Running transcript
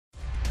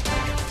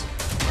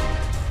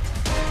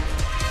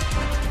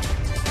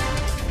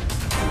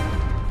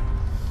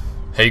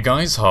Hey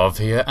guys, Harv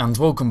here, and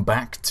welcome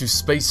back to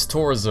Space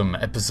Tourism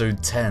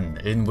Episode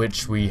 10, in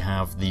which we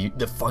have the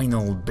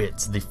final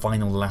bit, the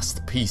final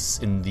last piece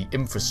in the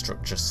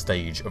infrastructure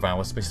stage of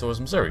our Space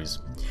Tourism series.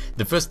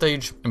 The first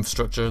stage,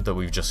 infrastructure, that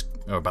we've just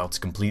are about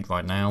to complete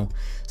right now.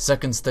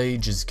 Second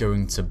stage is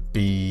going to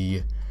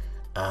be,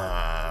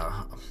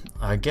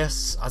 I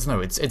guess, I don't know,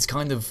 it's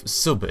kind of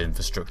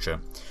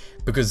sub-infrastructure,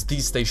 because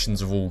these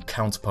stations are all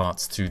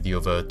counterparts to the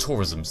other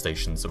tourism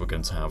stations that we're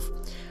going to have.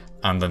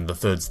 And then the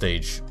third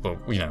stage, well,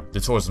 you know, the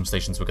tourism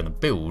stations we're going to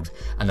build,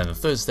 and then the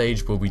third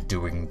stage we'll be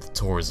doing the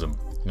tourism,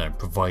 you know,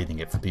 providing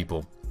it for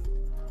people.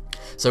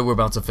 So we're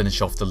about to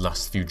finish off the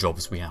last few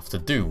jobs we have to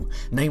do,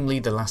 namely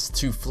the last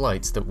two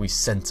flights that we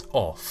sent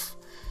off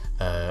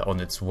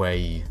on its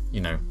way, you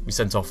know, we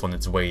sent off on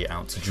its way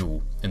out to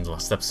Jool in the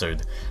last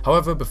episode.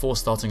 However, before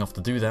starting off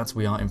to do that,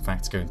 we are in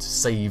fact going to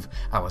save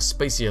our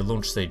Spacier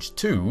Launch Stage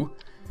 2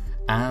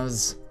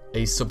 as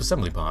a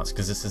sub-assembly part,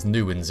 because this is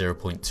new in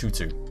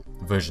 0.22.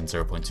 Version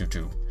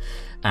 0.22,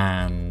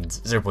 and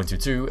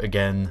 0.22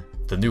 again,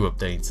 the new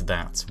update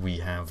that we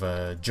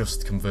have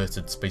just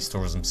converted Space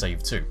Tourism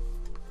Save to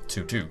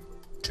 2.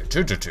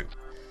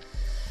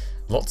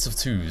 Lots of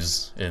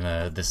twos in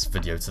this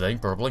video today,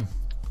 probably.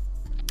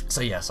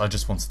 So yes, I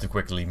just wanted to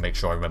quickly make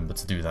sure I remember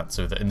to do that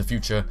so that in the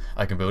future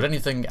I can build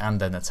anything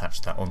and then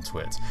attach that onto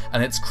it.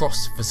 And it's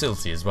cross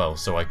facility as well,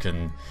 so I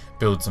can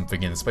build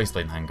something in the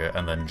spaceplane hangar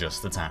and then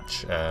just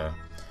attach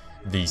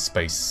the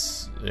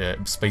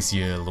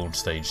Spacier launch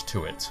stage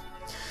to it.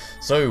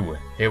 So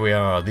here we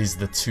are. These are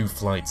the two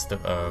flights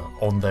that are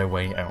on their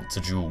way out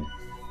to Jool.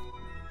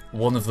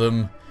 One of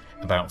them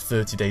about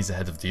 30 days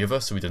ahead of the other,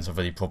 so we don't have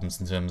any problems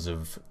in terms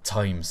of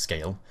time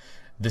scale.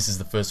 This is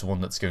the first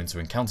one that's going to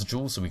encounter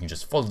Jool, so we can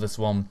just follow this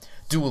one,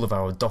 do all of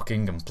our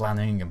docking and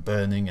planning and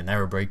burning and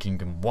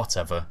aerobraking and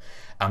whatever,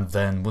 and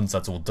then once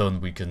that's all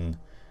done we can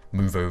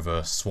move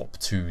over, swap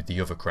to the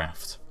other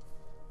craft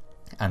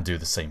and do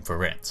the same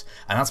for it.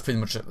 And that's pretty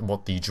much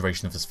what the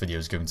duration of this video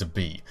is going to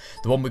be.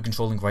 The one we're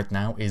controlling right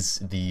now is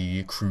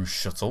the cruise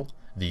shuttle,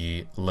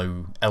 the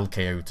low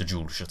LKO to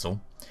Jool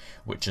shuttle,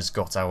 which has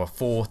got our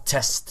 4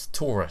 test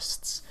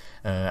tourists,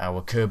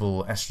 our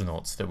Kerbal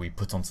astronauts that we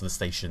put onto the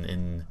station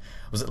in,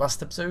 was it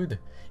last episode?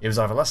 It was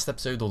either last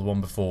episode or the one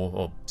before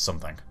or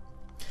something.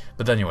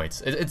 But anyway,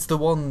 it's the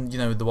one, you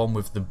know, the one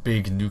with the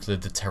big nuclear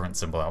deterrent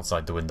symbol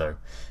outside the window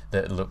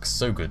that looks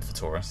so good for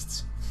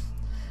tourists,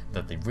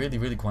 that they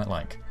really quite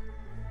like.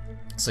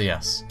 So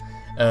yes,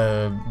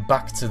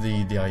 back to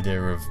the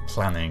idea of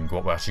planning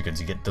what we're actually going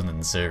to get done in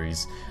the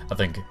series. I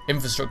think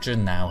infrastructure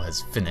now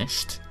has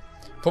finished.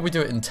 Probably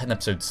do it in 10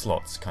 episode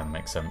slots, kind of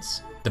makes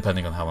sense,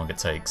 depending on how long it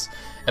takes.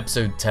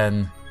 Episode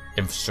 10,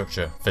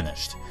 infrastructure,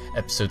 finished.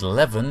 Episode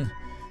 11,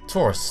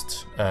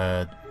 tourist,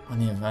 I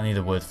need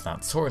a word for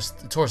that,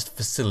 tourist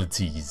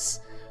facilities,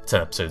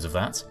 10 episodes of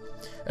that.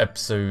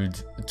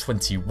 Episode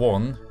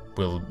 21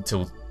 will,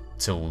 till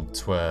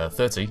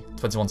 30,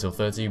 21 till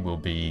 30 will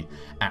be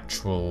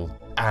actual,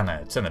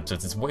 no, 10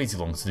 episodes, it's way too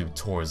long to do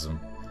tourism.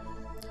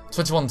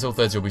 21 till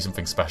 30 will be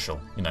something special,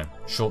 you know,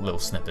 short little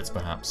snippets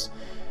perhaps.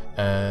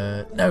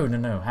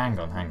 No, hang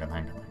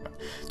on.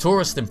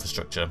 Tourist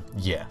infrastructure,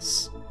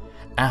 yes.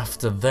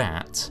 After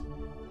that,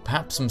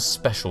 perhaps some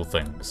special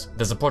things.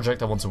 There's a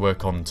project I want to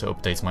work on to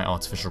update my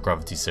artificial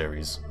gravity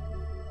series,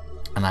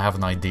 and I have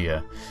an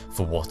idea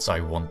for what I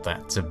want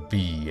that to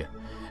be.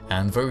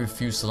 And very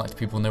few select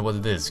people know what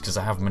it is, because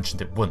I have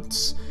mentioned it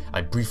once.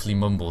 I briefly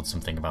mumbled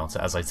something about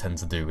it, as I tend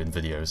to do in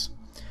videos.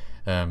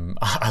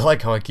 I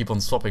like how I keep on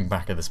swapping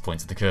back at this point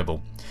to the Kerbal.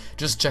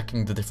 Just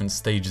checking the different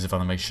stages of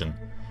animation.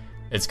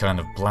 It's kind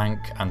of blank,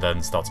 and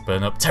then starts to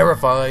burn up,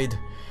 terrified!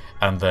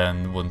 And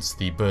then once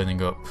the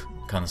burning up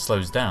kind of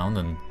slows down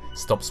and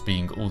stops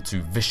being all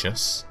too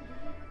vicious,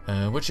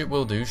 which it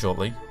will do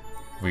shortly,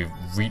 we've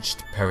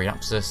reached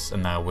periapsis,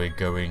 and now we're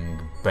going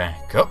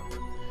back up.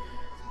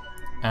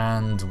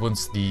 And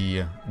once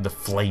the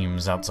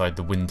flames outside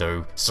the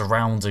window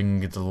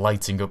surrounding the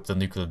lighting up the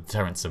nuclear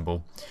deterrent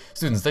symbol, as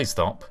soon as they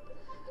stop,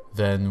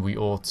 then we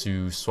ought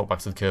to swap back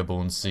to the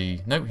Kerbal and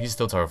see, no, he's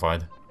still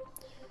terrified.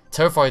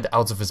 Terrified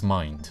out of his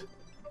mind.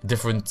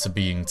 Different to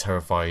being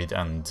terrified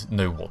and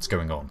know what's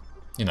going on.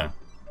 You know,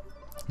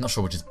 not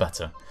sure which is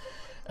better.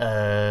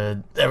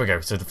 There we go,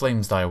 so the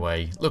flames die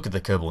away. Look at the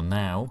Kerbal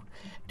now,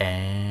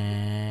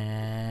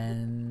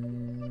 and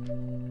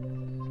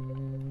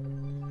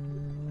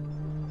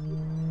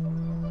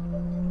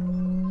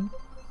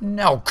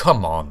now,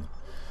 come on!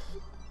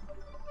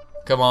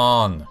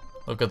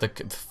 Look at the...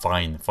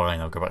 Fine,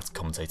 I'll go back to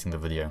commentating the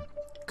video.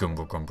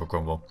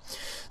 Grumble.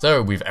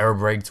 So, we've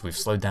aerobraked, we've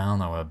slowed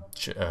down our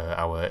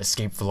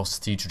escape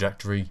velocity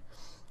trajectory,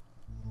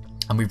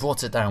 and we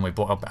brought it down, we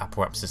brought our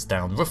apoapsis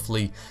down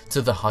roughly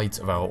to the height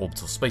of our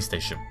orbital space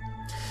station.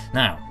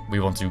 Now, we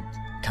want to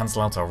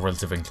cancel out our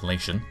relative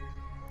inclination,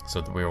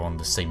 so that we're on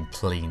the same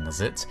plane as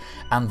it,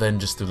 and then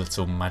just do a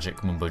little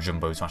magic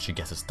mumbo-jumbo to actually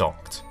get us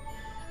docked.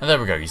 And there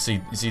we go, you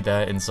see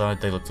there inside,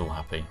 they looked all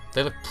happy.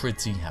 They look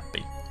pretty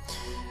happy.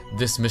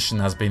 This mission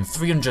has been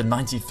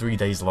 393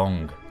 days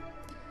long.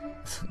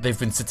 They've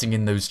been sitting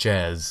in those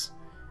chairs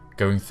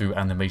going through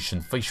animation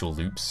facial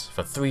loops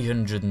for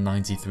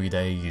 393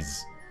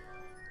 days.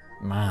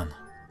 Man,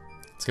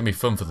 it's going to be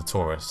fun for the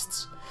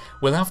tourists.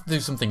 We'll have to do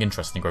something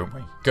interesting, won't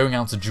we? Going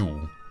out to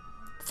Jool.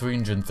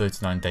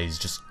 339 days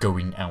just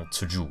going out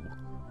to Jool.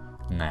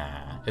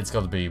 Nah, it's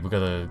got to be, we're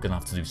gonna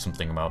have to do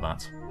something about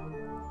that.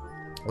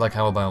 Like,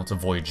 how about a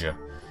Voyager?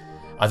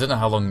 I don't know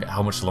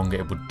how much longer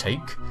it would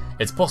take.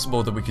 It's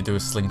possible that we could do a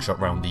slingshot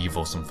round Eve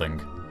or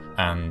something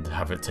and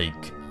have it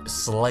take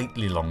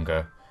slightly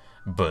longer,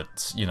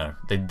 but, you know,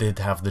 they did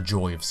have the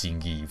joy of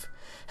seeing Eve.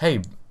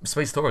 Hey,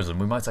 space tourism,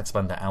 we might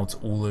expand that out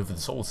all over the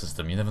solar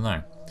system, you never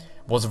know.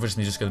 Was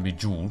originally just going to be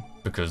Jool,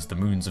 because the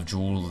moons of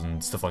Jool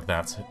and stuff like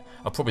that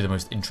are probably the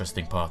most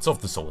interesting parts of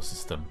the solar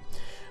system.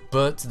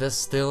 But there's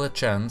still a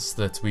chance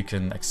that we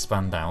can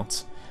expand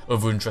out.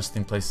 Other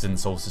interesting places in the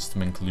solar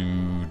system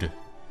include...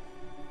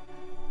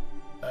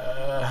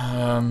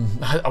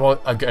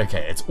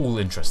 okay, it's all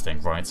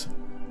interesting, right?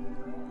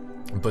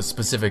 But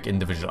specific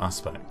individual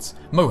aspects.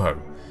 Moho,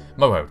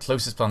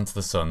 closest planet to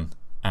the Sun,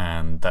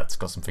 and that's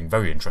got something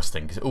very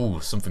interesting. Ooh,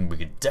 something we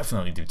could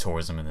definitely do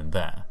tourism in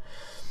there.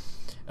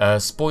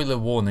 Spoiler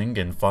warning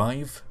in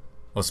 5,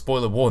 4,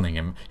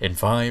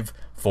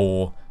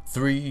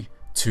 3,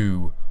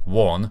 2,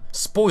 1.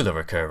 Spoiler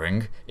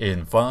occurring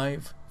in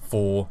 5,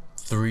 4,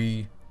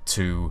 3,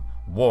 2,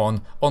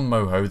 1. On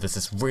Moho, there's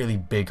this really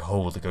big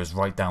hole that goes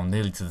right down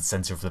nearly to the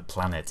center of the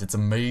planet. It's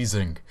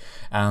amazing,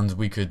 and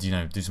we could, you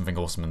know, do something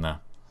awesome in there.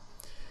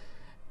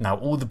 Now,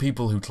 all the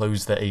people who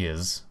close their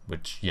ears,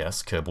 which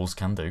yes, Kerbals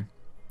can do.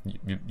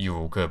 You're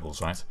all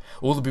Kerbals, right?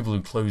 All the people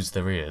who closed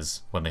their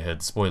ears when they heard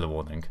the spoiler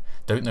warning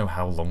don't know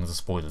how long the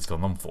spoiler's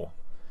gone on for.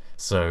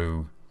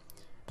 So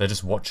they're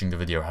just watching the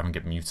video, having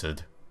it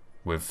muted,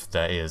 with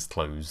their ears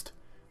closed,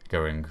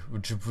 going,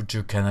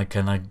 can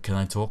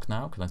I talk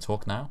now? Can I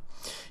talk now?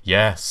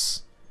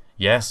 Yes,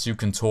 you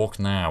can talk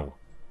now.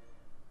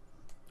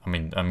 I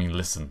mean,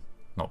 listen,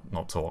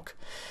 not talk.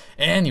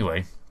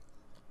 Anyway,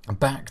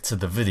 back to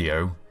the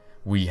video.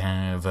 We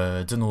have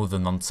done all the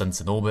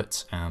nonsense in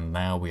orbit, and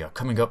now we are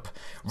coming up,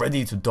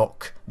 ready to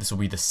dock. This will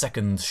be the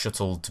second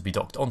shuttle to be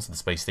docked onto the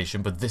space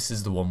station, but this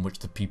is the one which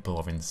the people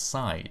are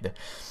inside.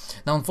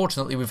 Now,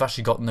 unfortunately, we've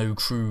actually got no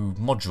crew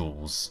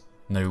modules,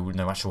 no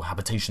actual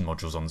habitation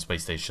modules on the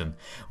space station,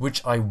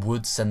 which I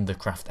would send the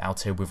craft out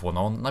here with one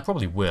on, and I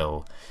probably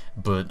will,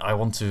 but I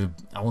want to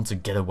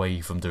get away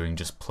from doing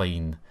just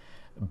plain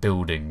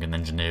building and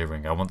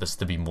engineering. I want this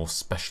to be more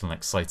special and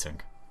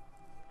exciting.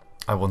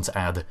 I want to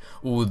add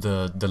all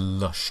the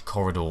lush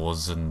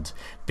corridors and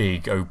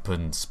big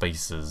open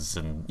spaces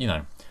and, you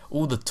know,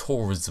 all the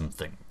tourism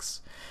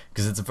things.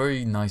 Because it's a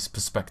very nice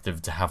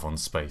perspective to have on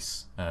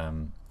space.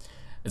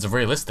 It's a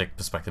realistic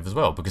perspective as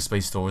well, because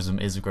space tourism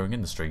is a growing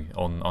industry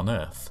on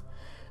Earth,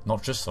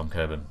 not just on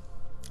Kerbal.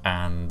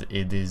 And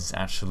it is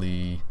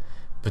actually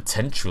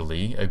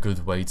potentially a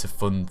good way to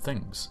fund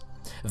things.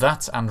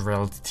 That and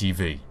reality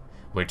TV,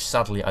 which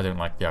sadly I don't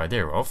like the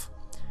idea of.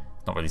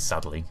 Not really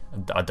sadly,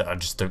 I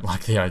just don't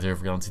like the idea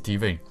of reality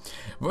TV.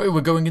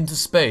 We're going into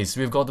space,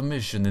 we've got a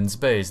mission in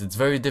space, it's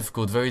very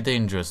difficult, very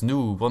dangerous,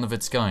 new, one of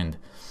its kind.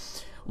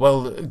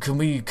 Well, can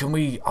we,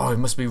 oh, it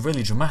must be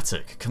really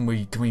dramatic, can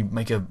we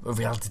make a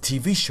reality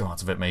TV show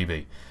out of it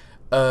maybe?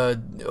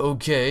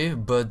 Okay,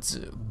 but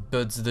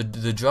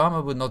the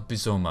drama would not be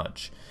so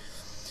much.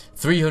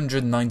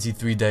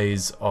 393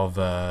 days of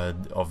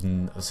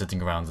sitting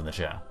around in a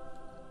chair.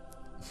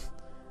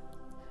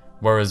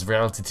 Whereas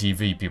reality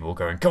TV people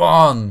going, come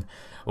on!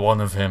 One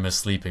of him is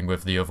sleeping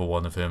with the other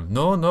one of him.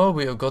 No,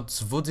 we have got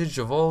footage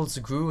of all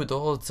the crew at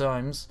all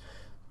times.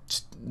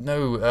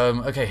 No,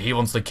 okay, he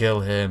wants to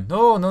kill him.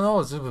 No,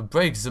 it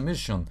breaks the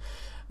mission.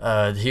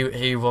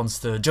 He wants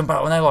to jump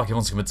out of an airlock, he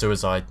wants to commit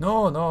suicide.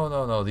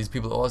 No, these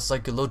people are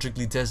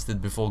psychologically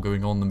tested before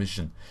going on the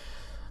mission.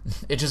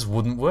 It just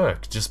wouldn't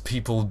work. Just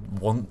people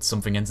want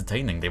something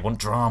entertaining, they want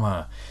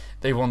drama.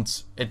 They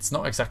want, it's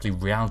not exactly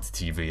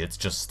reality TV, it's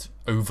just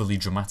overly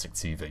dramatic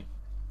TV.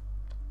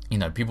 You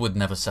know, people would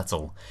never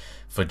settle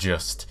for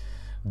just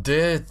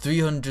day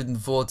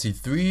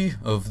 343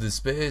 of the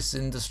space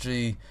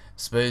industry,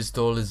 space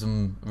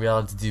tourism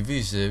reality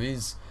TV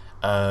series.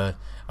 Our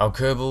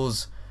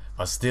Kerbals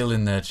are still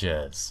in their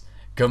chairs.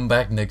 Come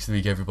back next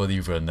week, everybody,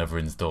 for another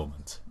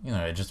installment. You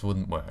know, it just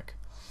wouldn't work.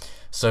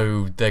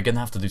 So they're gonna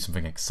have to do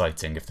something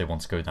exciting if they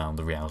want to go down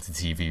the reality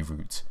TV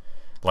route.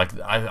 Like,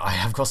 I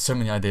have got so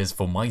many ideas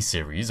for my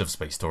series of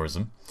space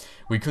tourism.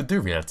 We could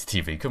do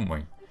reality TV, couldn't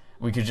we?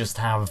 We could just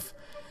have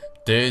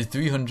day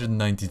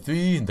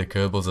 393 and the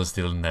Kerbals are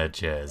still in their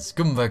chairs.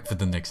 Come back for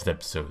the next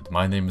episode.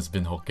 My name has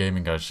been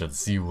HOCgaming, I shall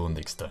see you all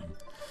next time.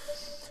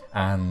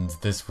 And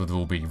this would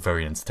all be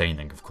very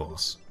entertaining, of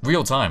course.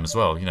 Real time as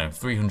well, you know,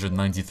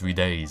 393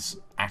 days,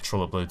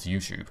 actual upload to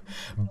YouTube.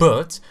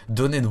 But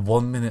done in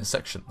 1 minute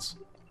sections.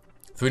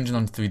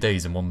 393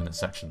 days in 1 minute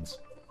sections.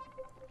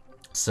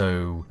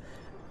 So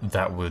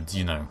that would,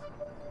 you know,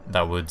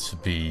 that would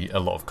be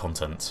a lot of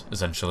content,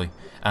 essentially.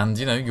 And,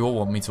 you know, you all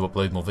want me to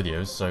upload more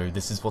videos, so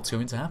this is what's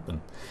going to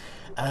happen.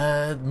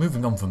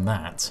 Moving on from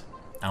that,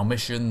 our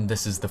mission.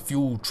 This is the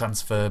fuel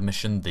transfer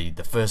mission. The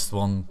first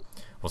one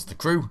was the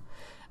crew,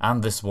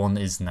 and this one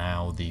is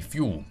now the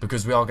fuel,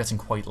 because we are getting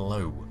quite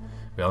low.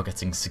 We are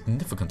getting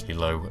significantly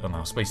low on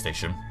our space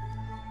station.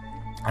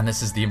 And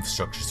this is the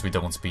infrastructure, so we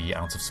don't want to be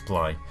out of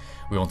supply.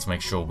 We want to make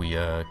sure we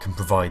can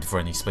provide for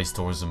any space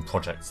tourism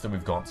projects that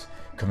we've got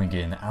coming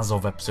in as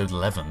of episode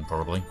 11,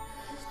 probably.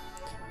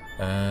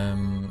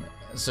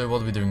 So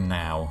what are we doing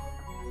now?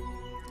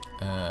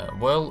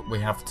 Well, we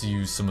have to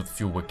use some of the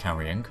fuel we're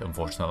carrying,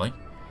 unfortunately.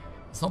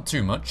 It's not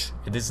too much.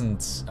 It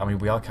isn't... I mean,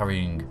 we are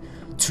carrying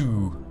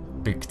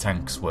 2 big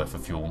tanks worth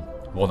of fuel.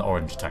 1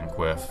 orange tank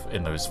worth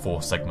in those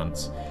 4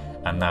 segments.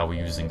 And now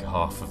we're using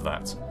half of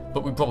that.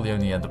 But we probably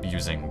only end up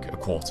using a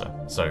quarter,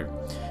 so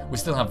we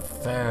still have a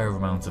fair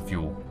amount of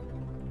fuel.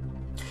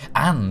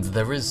 And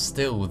there is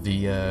still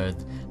the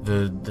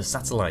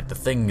satellite,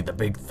 the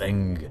big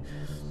thing,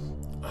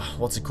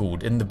 what's it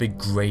called, in the big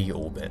grey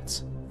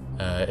orbit.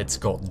 It's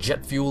got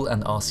jet fuel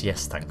and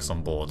RCS tanks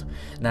on board.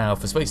 Now,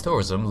 for space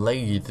tourism,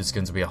 Laythe is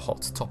going to be a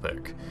hot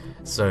topic.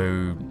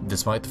 So,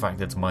 despite the fact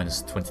that it's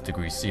minus 20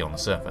 degrees C on the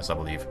surface, I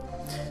believe.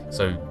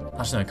 So,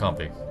 actually no, it can't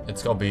be.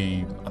 It's got to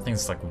be, I think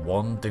it's like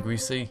 1 degree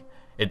C.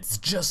 It's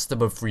just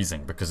above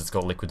freezing because it's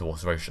got liquid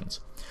water oceans.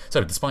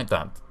 So despite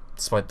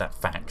that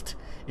fact,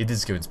 it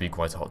is going to be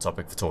quite a hot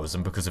topic for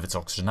tourism because of its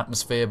oxygen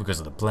atmosphere, because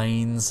of the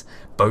planes,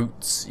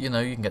 boats, you know,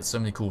 you can get so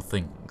many cool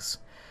things.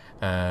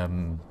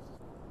 So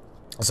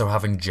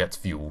having jet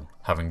fuel,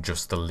 having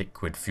just the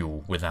liquid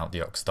fuel without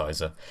the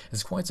oxidizer,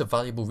 is quite a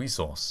valuable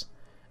resource.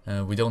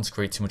 We don't want to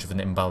create too much of an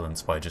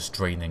imbalance by just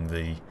draining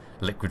the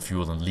liquid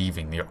fuel and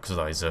leaving the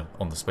oxidizer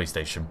on the space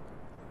station.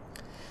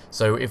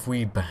 So if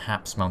we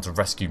perhaps mount a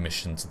rescue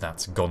mission to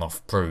that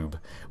gone-off probe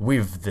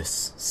with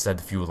this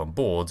said fuel on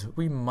board,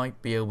 we might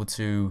be able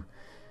to,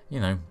 you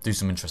know, do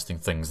some interesting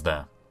things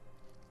there.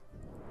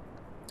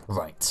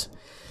 Right.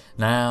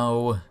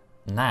 Now,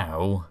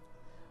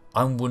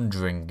 I'm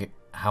wondering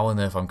how on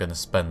earth I'm going to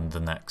spend the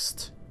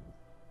next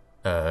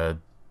 8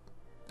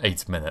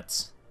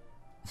 minutes.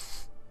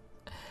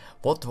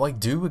 What do I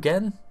do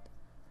again?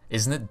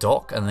 Isn't it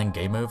dock and then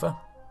game over?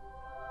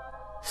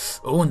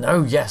 Oh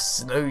no,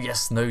 yes, no,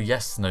 yes, no,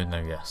 yes, no,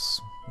 no, yes.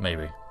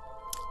 Maybe.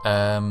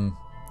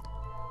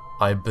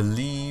 I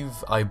believe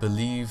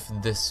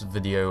this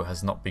video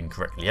has not been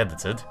correctly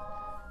edited.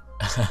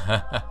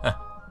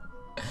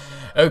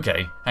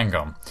 Okay, hang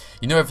on.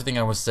 You know everything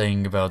I was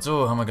saying about,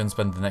 oh, how am I going to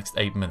spend the next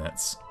 8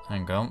 minutes?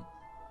 Hang on.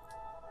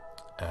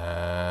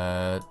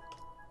 How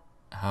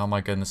am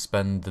I going to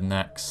spend the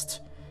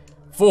next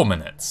 4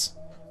 minutes?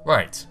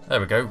 Right,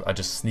 there we go. I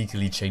just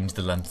sneakily changed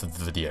the length of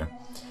the video.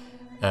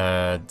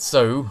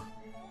 So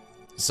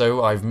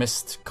I've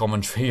missed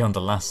commentary on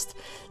the last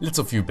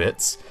little few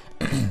bits.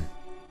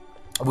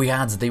 we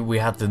had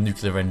the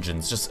nuclear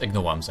engines. Just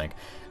ignore what I'm saying,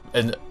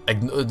 and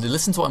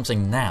listen to what I'm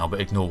saying now,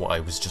 but ignore what I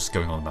was just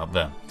going on about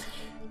there.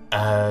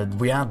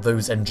 We had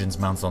those engines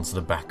mounted onto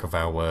the back of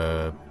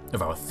our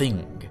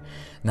thing.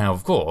 Now,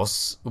 of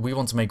course, we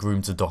want to make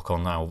room to dock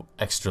on our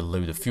extra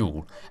load of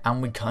fuel,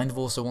 and we kind of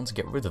also want to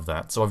get rid of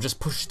that. So I've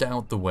just pushed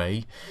out the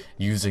way,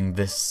 using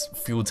this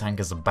fuel tank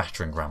as a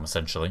battering ram,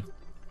 essentially.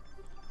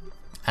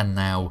 And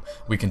now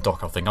we can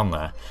dock our thing on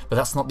there. But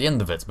that's not the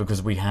end of it,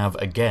 because we have,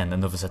 again,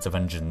 another set of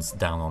engines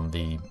down on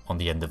the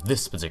end of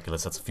this particular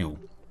set of fuel.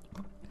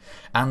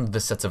 And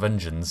this set of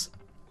engines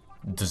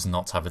does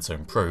not have its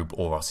own probe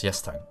or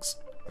RCS tanks.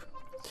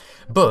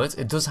 But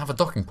it does have a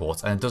docking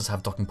port, and it does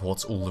have docking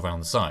ports all around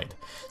the side.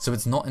 So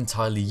it's not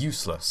entirely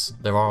useless.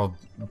 There are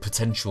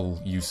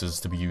potential uses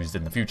to be used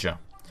in the future.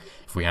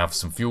 If we have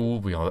some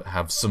fuel, we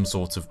have some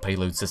sort of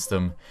payload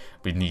system,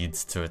 we need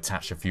to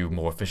attach a few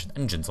more efficient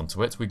engines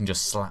onto it, we can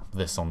just slap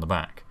this on the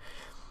back.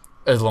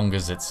 As long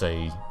as it's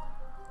a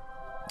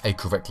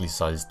correctly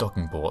sized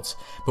docking port.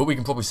 But we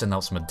can probably send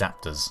out some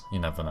adapters, you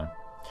never know.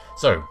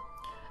 So,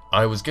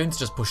 I was going to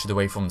just push it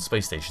away from the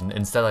space station,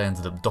 instead I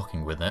ended up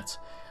docking with it.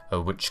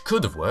 Which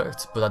could have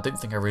worked, but I don't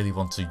think I really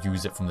want to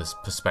use it from this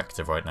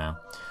perspective right now.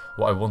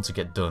 What I want to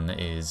get done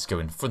is go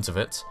in front of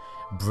it,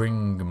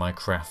 bring my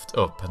craft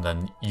up, and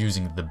then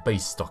using the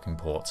base docking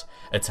port,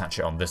 attach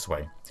it on this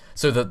way,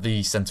 so that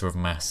the centre of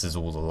mass is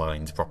all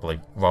aligned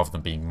properly, rather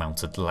than being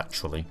mounted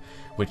laterally,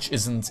 which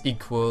isn't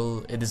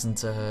equal, it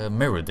isn't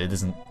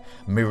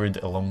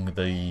mirrored along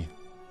the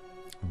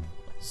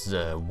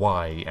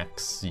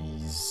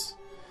y-axis.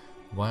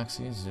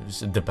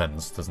 Y-axis? It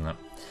depends, doesn't it?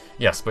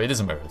 Yes, but it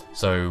isn't mirrored,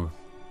 so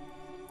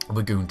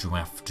we're going to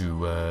have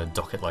to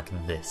dock it like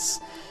this.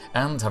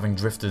 And having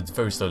drifted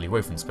very slowly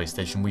away from the space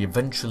station, we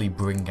eventually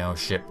bring our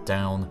ship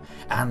down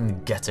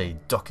and get a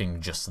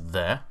docking just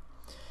there.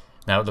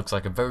 Now it looks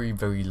like a very,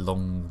 very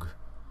long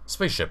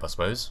spaceship, I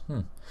suppose.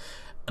 And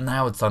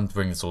now it's time to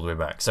bring this all the way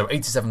back. So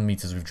 87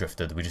 meters we've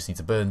drifted, we just need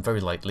to burn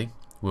very lightly.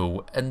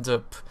 We'll end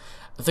up...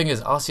 The thing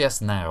is,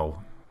 RCS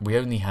now, we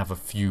only have a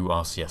few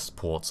RCS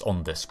ports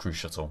on this cruise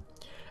shuttle.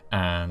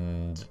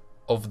 And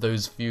of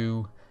those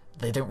few,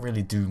 they don't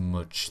really do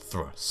much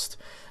thrust.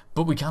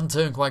 But we can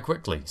turn quite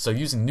quickly, so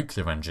using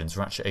nuclear engines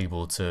we're actually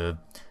able to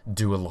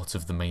do a lot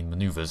of the main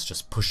manoeuvres,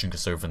 just pushing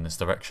us over in this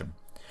direction.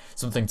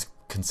 something to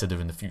consider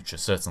in the future,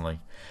 certainly.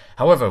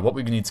 However, what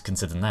we need to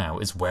consider now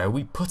is where are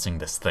we putting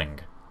this thing?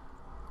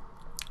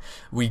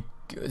 We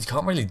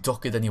can't really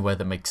dock it anywhere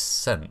that makes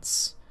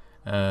sense.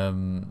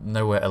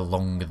 Nowhere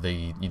along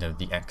the,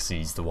 the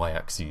axes, the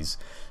y-axes.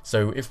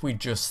 So if we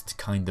just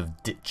kind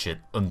of ditch it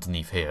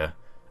underneath here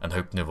and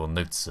hope no one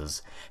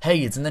notices.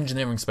 Hey, it's an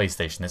engineering space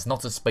station, it's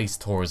not a space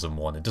tourism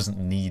one, it doesn't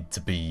need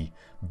to be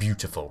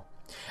beautiful.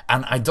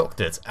 And I docked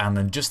it, and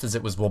then just as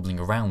it was wobbling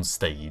around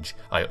stage,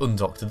 I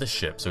undocked this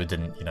ship so it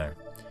didn't,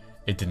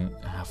 it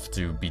didn't have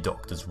to be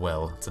docked as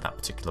well to that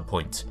particular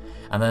point.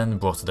 And then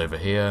brought it over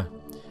here,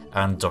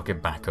 and dock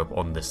it back up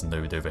on this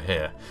node over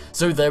here.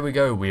 So there we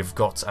go, we've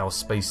got our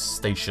space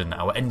station,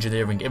 our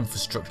engineering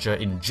infrastructure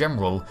in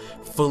general,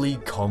 fully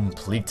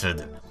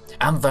completed.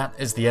 And that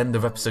is the end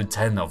of episode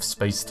 10 of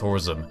Space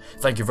Tourism.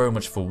 Thank you very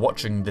much for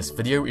watching this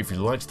video. If you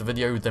liked the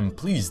video, then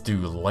please do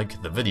like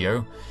the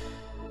video.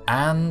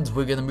 And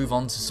we're going to move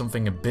on to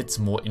something a bit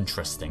more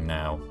interesting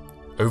now.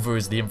 Over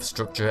is the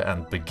infrastructure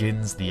and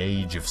begins the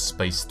age of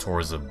space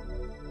tourism.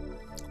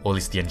 Or at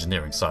least the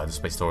engineering side of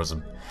space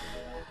tourism.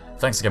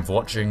 Thanks again for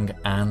watching,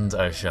 and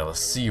I shall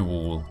see you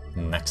all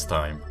next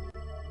time.